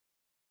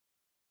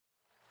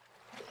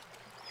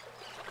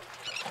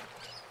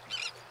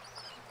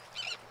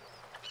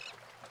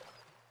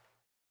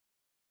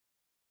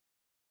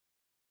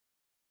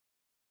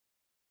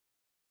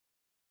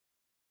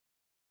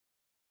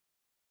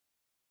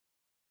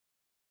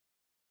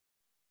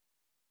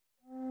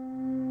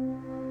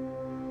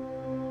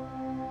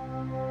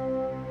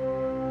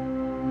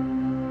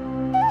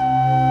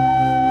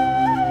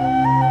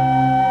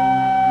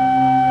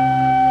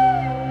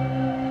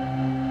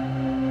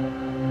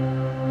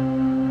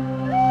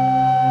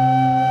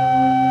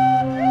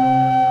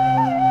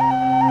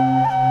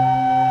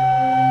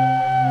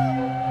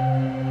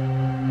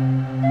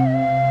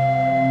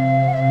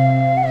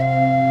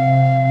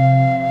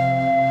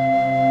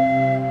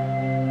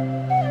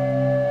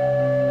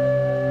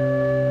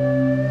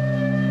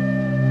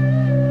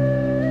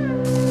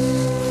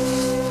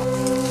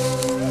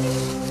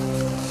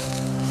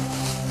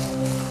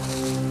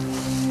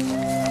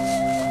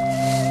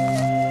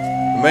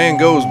man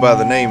goes by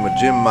the name of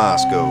Jim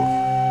Moscow.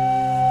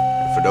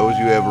 And for those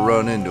you ever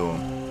run into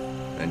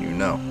him, then you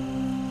know.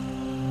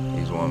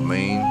 He's one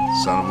mean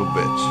son of a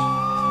bitch.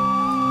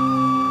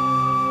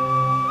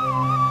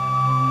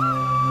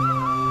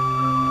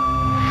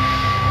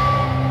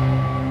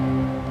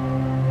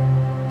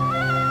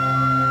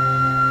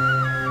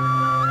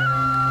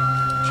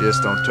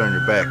 Just don't turn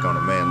your back on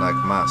a man like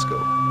Moscow,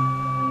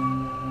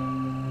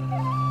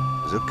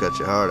 'cause he'll cut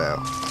your heart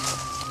out,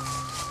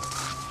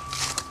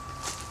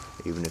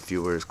 even if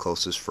you were his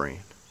closest friend.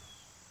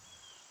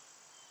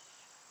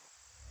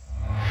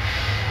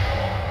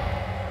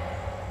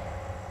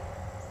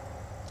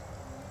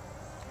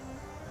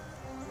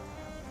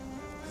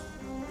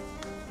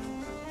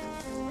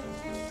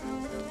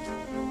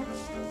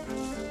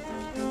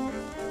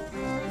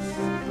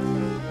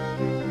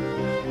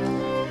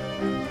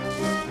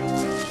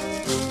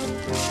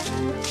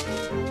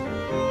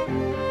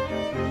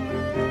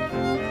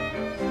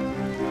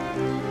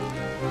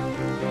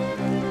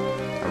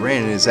 I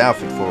ran in his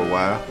outfit for a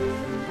while.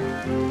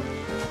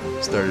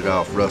 Started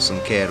off rustling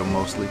cattle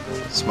mostly,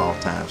 small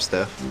time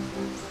stuff.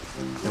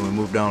 Then we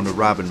moved on to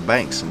robbing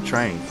banks and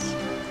trains.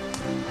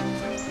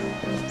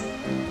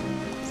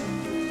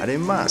 I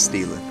didn't mind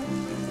stealing.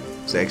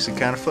 It was actually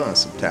kind of fun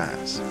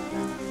sometimes.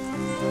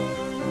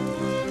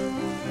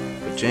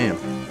 But Jim,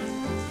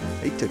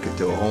 he took it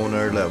to a whole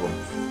nother level.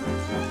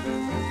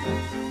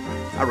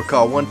 I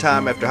recall one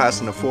time after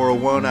heisting a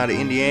 401 out of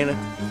Indiana,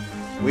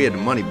 we had the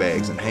money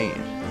bags in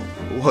hand.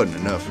 It wasn't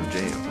enough for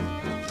Jim.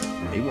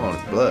 He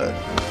wanted blood.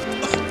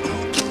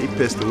 He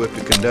pistol whipped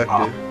the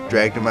conductor,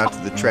 dragged him out to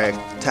the track,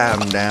 tied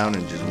him down,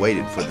 and just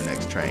waited for the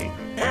next train.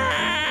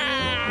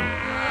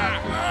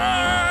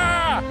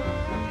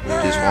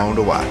 Just wanted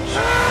to watch.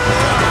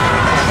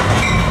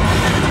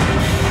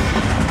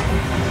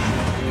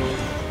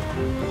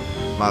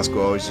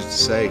 Moscow always used to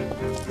say,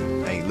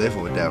 I ain't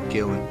living without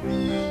killing.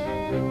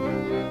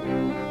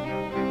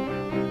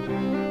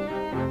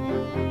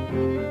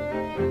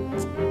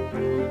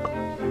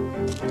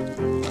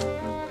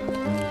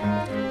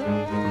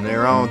 From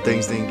there on,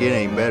 things didn't get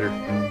any better.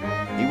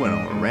 He went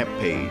on a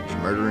rampage,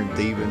 murdering,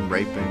 thieving,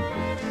 raping.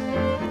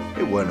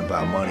 It wasn't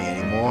about money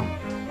anymore.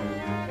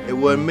 It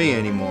wasn't me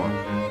anymore.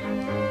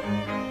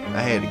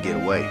 I had to get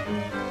away.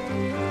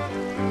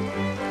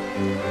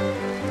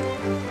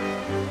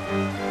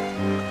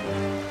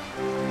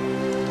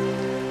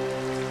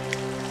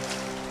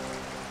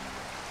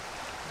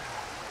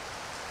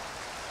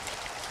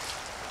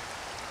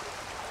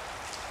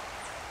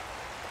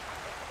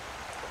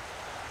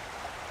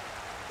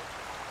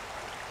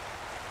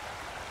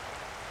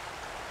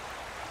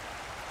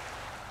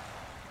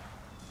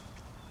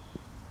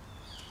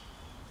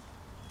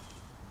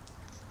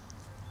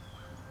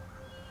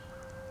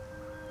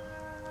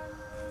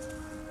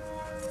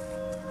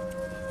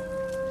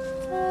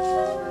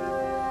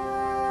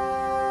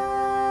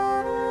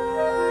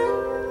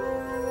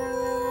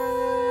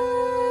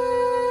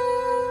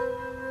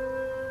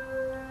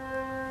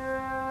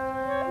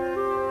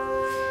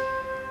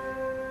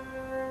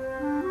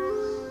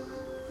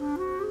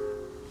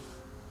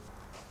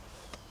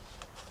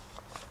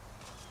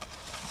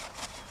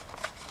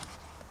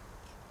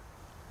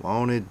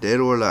 Wanted, dead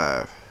or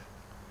alive.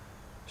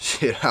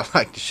 Shit, I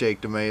like to shake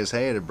the man's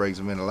hand that brings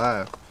him in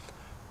alive.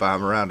 Buy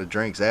him a round of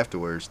drinks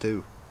afterwards,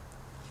 too.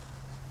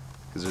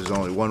 'Cause there's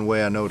only one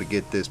way I know to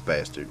get this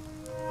bastard.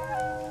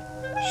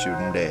 Shoot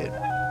him dead.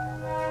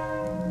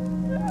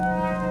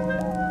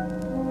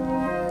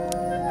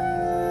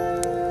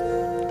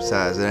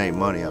 Besides, it ain't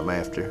money I'm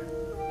after.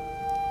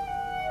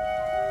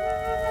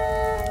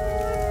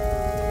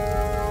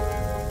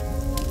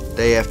 The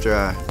day after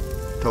I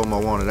told him I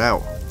wanted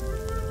out,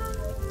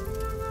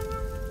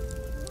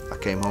 I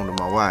came home to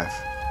my wife,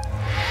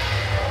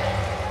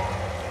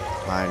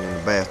 lying in the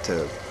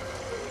bathtub,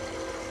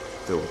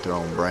 filled with her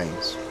own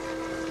brains.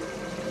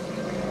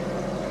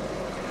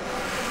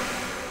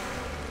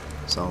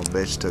 Son of a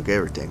bitch took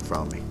everything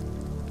from me.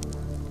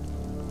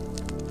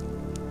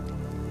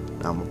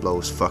 Now I'm gonna blow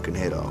his fucking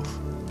head off.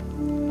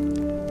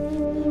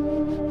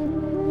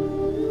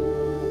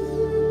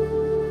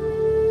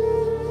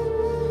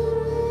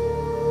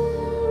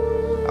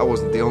 I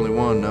wasn't the only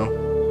one, though.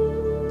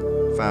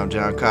 Found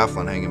John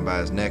Coughlin hanging by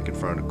his neck in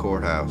front of the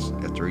courthouse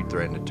after he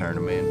threatened to turn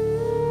him in.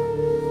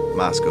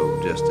 Moscow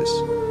justice.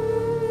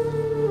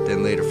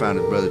 Then later found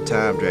his brother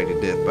Tom dragged to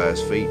death by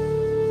his feet.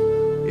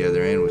 The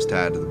other end was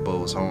tied to the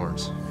bull's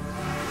horns.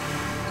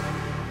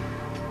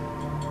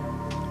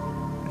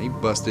 And he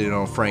busted in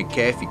on Frank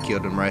Caffey,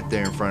 killed him right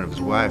there in front of his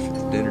wife at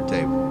the dinner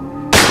table.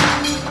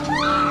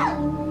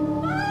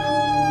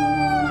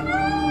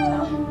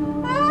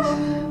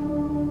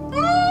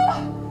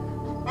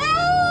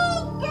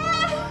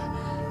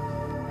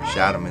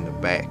 Shot him in the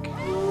back.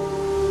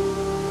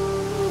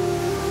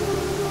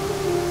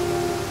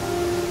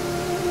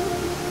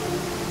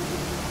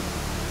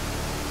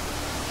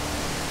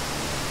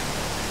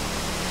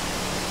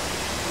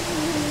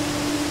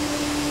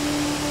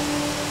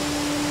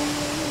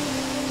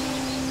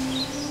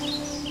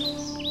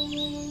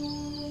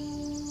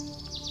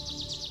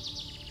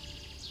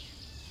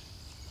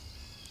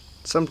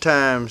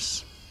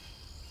 Sometimes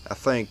I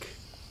think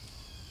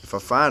if I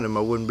find him,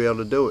 I wouldn't be able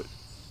to do it.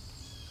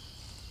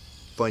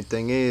 Funny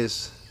thing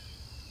is,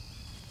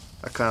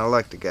 I kind of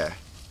like the guy.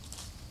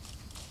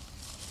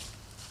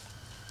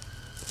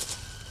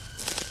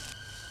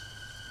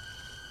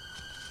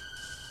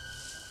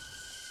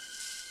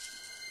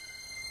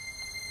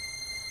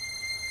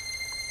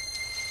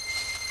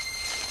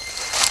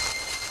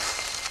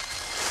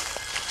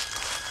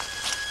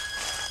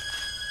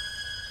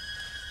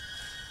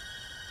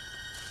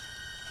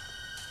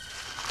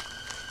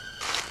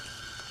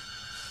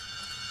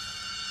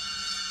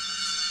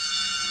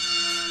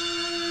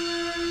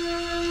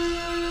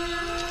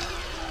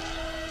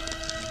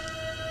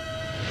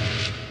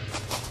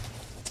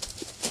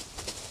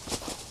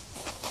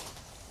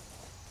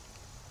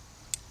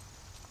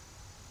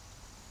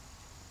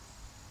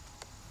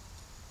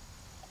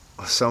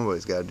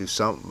 Somebody's got to do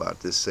something about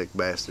this sick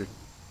bastard.